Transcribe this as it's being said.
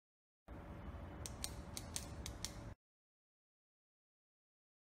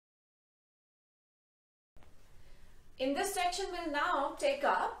In this section, we'll now take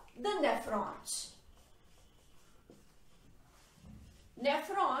up the nephrons.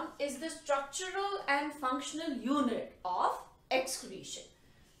 Nephron is the structural and functional unit of excretion.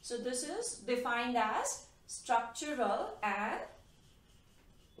 So this is defined as structural and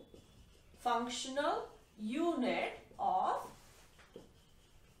functional unit of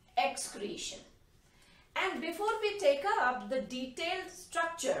excretion. And before we take up the detailed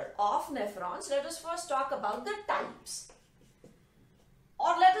structure of nephrons, let us first talk about the types.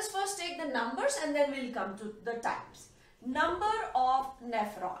 Or let us first take the numbers and then we'll come to the types. Number of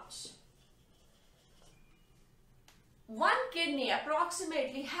nephrons. One kidney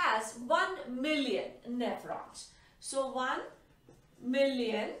approximately has 1 million nephrons. So 1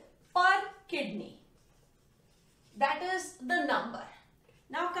 million per kidney. That is the number.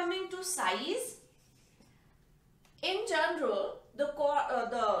 Now coming to size. In general, the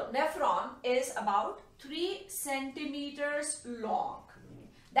nephron is about 3 centimeters long.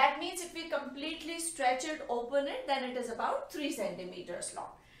 That means if we completely stretch it, open it, then it is about 3 centimeters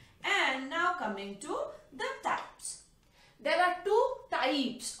long. And now coming to the types. There are 2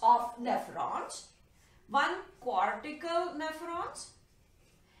 types of nephrons. One, cortical nephrons,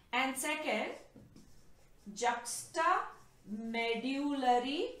 and second,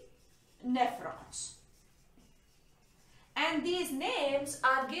 juxtamedullary nephrons. And these names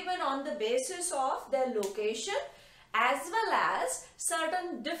are given on the basis of their location as well as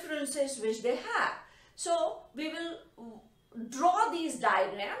certain differences which they have. So we will draw these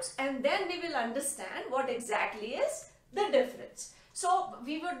diagrams and then we will understand what exactly is the difference. So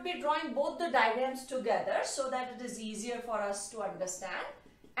we would be drawing both the diagrams together so that it is easier for us to understand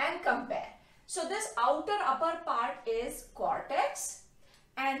and compare. So this outer upper part is cortex,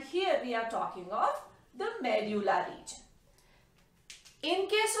 and here we are talking of the medulla region. In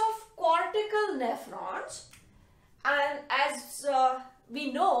case of cortical nephrons, and as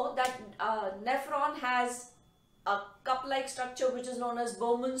we know that nephron has a cup-like structure which is known as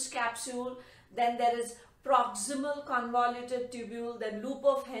Bowman's capsule, then there is proximal convoluted tubule, then loop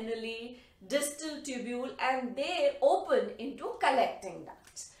of Henle, distal tubule, and they open into collecting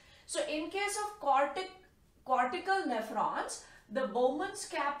ducts. So in case of cortical nephrons, the Bowman's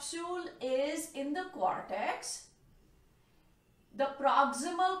capsule is in the cortex. The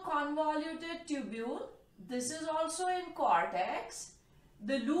proximal convoluted tubule, this is also in cortex.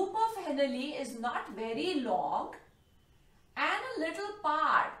 The loop of Henle is not very long, and a little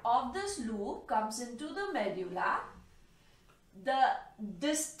part of this loop comes into the medulla. The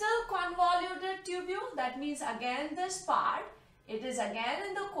distal convoluted tubule, that means again this part, it is again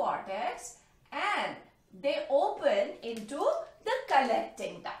in the cortex, and they open into the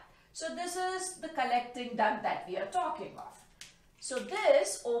collecting duct. So this is the collecting duct that we are talking of. So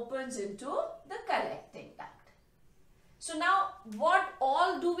this opens into the collecting duct. So now what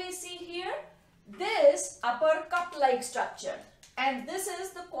all do we see here? This upper cup-like structure, and this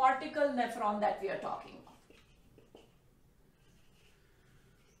is the cortical nephron that we are talking of.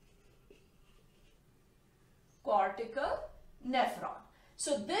 Cortical nephron.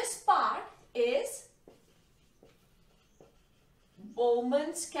 So this part is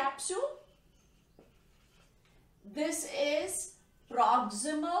Bowman's capsule. This is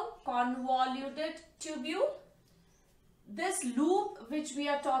proximal convoluted tubule. This loop which we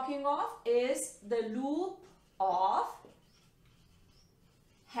are talking of is the loop of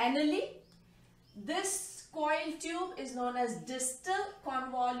Henle. This coil tube is known as distal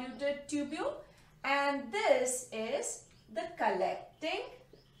convoluted tubule, and this is the collecting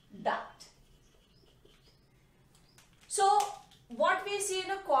duct. So what we see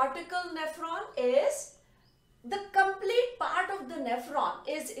in a cortical nephron is the complete part of the nephron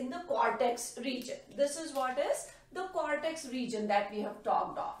is in the cortex region. This is what is the cortex region that we have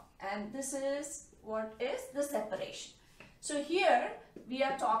talked of, and this is what is the separation. So here we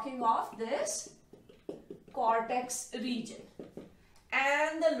are talking of this cortex region,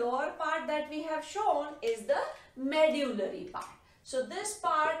 and the lower part that we have shown is the medullary part. So this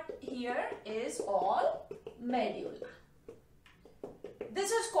part here is all medulla.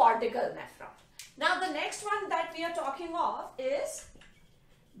 This is cortical nephron. Now the next one that we are talking of is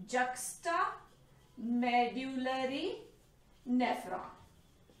juxtamedullary nephron.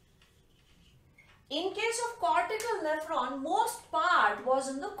 In case of cortical nephron, most part was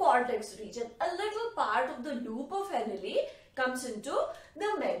in the cortex region. A little part of the loop of Henle comes into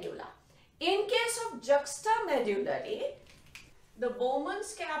the medulla. In case of juxtamedullary, the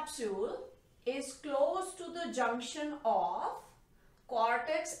Bowman's capsule is close to the junction of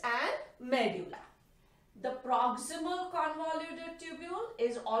cortex and medulla. The proximal convoluted tubule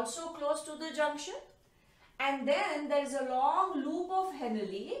is also close to the junction, and then there is a long loop of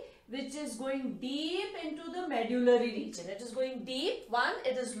Henle which is going deep into the medullary region. It is going deep. One,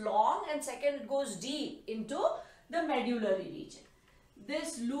 it is long, and second, it goes deep into the medullary region.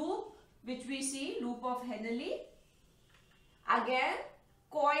 This loop which we see, loop of Henle, again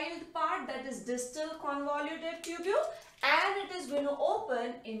coiled part, that is distal convoluted tubule, and it is going to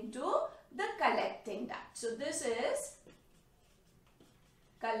open into the collecting duct. So this is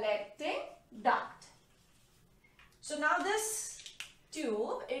collecting duct. So now this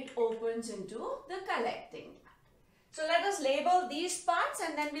tube, it opens into the collecting duct. So let us label these parts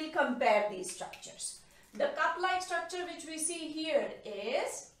and then we'll compare these structures. The cup-like structure which we see here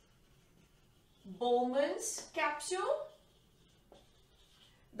is Bowman's capsule.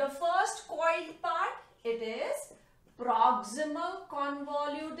 The first coiled part, it is proximal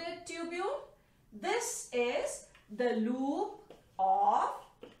convoluted tubule. This is the loop of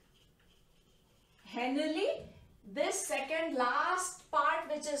Henle. This second last part,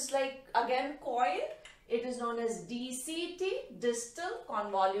 which is like again coil, it is known as DCT, distal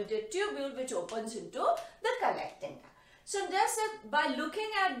convoluted tubule, which opens into the collecting duct. So just by looking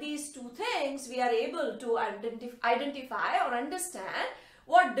at these two things, we are able to identify or understand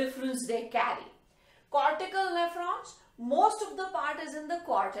what difference they carry. Cortical nephrons, most of the part is in the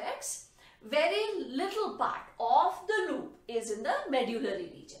cortex. Very little part of the loop is in the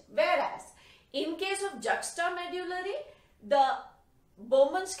medullary region. Whereas in case of juxtamedullary, the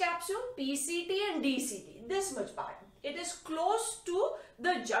Bowman's capsule, PCT and DCT, this much part, it is close to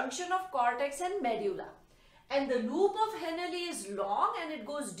the junction of cortex and medulla. And the loop of Henle is long and it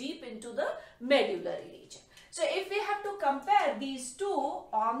goes deep into the medullary region. So if we have to compare these two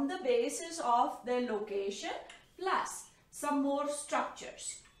on the basis of their location plus some more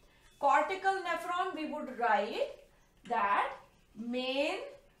structures. Cortical nephron, we would write that main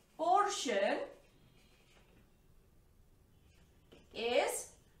portion is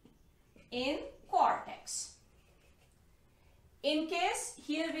in cortex. In case,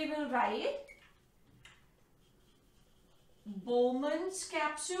 here we will write Bowman's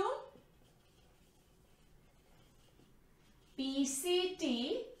capsule,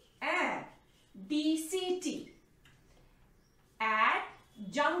 PCT and DCT at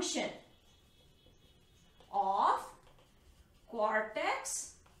junction of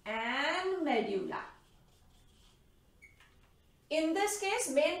cortex and medulla. In this case,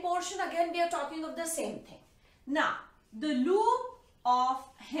 main portion, again we are talking of the same thing. Now, the loop of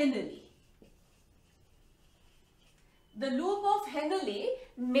Henle. The loop of Henle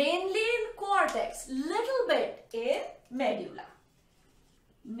mainly in cortex, little bit in medulla.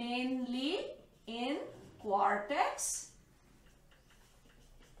 Mainly in cortex,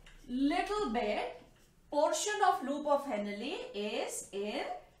 little bit portion of loop of Henle is in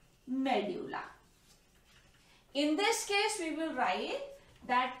medulla. In this case, we will write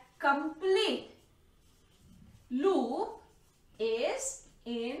that complete loop is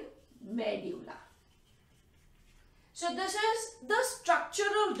in medulla. So this is the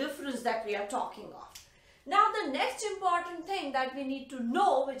structural difference that we are talking of. Now the next important thing that we need to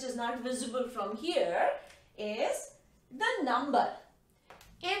know, which is not visible from here, is the number.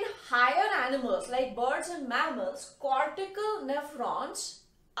 In higher animals like birds and mammals, cortical nephrons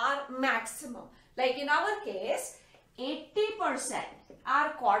are maximum. Like in our case, 80%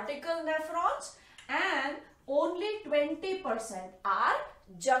 are cortical nephrons and only 20% are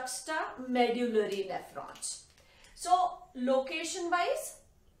juxtamedullary nephrons. So location wise,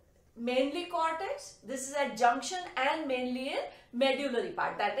 mainly cortex, this is at junction, and mainly in medullary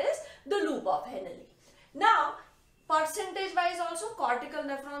part, that is the loop of Henle. Now percentage wise also cortical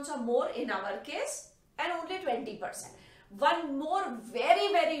nephrons are more in our case and only 20%. One more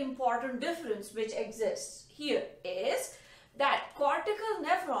very important difference which exists here is that cortical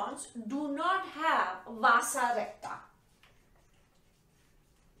nephrons do not have vasa recta.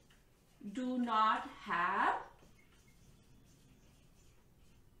 Do not have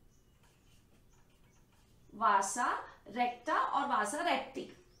vasa recta or vasa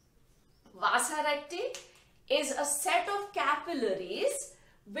recti. Vasa recti is a set of capillaries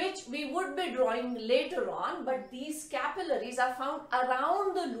which we would be drawing later on, but these capillaries are found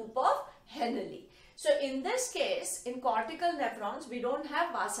around the loop of Henle. So in this case, in cortical nephrons, we don't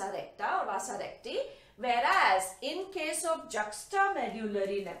have vasa recta or vasa recti, whereas in case of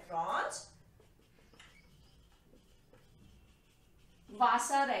juxtamedullary nephrons,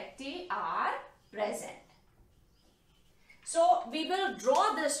 vasa recti are present. So we will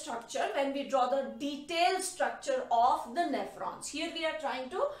draw this structure when we draw the detailed structure of the nephrons. Here we are trying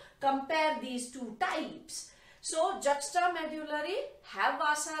to compare these two types. So juxtamedullary have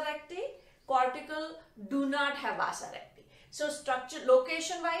vasa recti, cortical do not have vasa recti. So structure,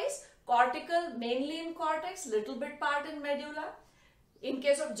 location wise, cortical mainly in cortex, little bit part in medulla. In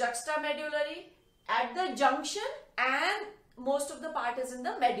case of juxtamedullary, at the junction, and most of the part is in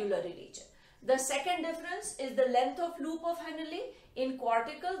the medullary region. The second difference is the length of loop of Henle. In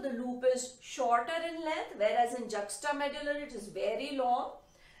cortical, the loop is shorter in length, whereas in juxtamedullary it is very long.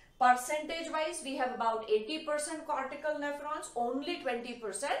 Percentage wise, we have about 80% cortical nephrons, only 20%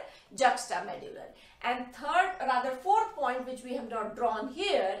 juxtamedullary. And fourth point which we have not drawn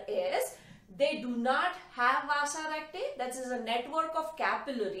here is they do not have vasa recti. That is a network of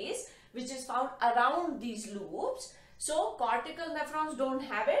capillaries which is found around these loops. So cortical nephrons don't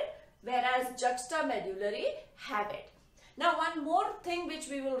have it, whereas juxtamedullary have it. Now one more thing which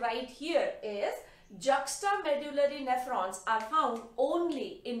we will write here is juxtamedullary nephrons are found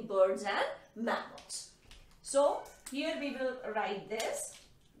only in birds and mammals. So here we will write this,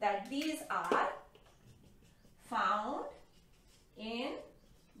 that these are found in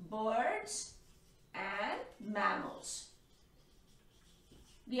birds and mammals.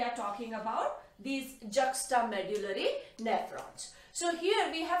 We are talking about these juxtamedullary nephrons. So here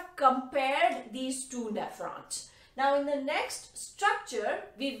we have compared these two nephrons. Now in the next structure,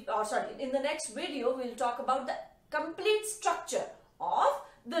 in the next video, we will talk about the complete structure of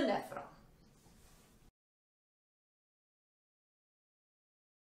the nephron.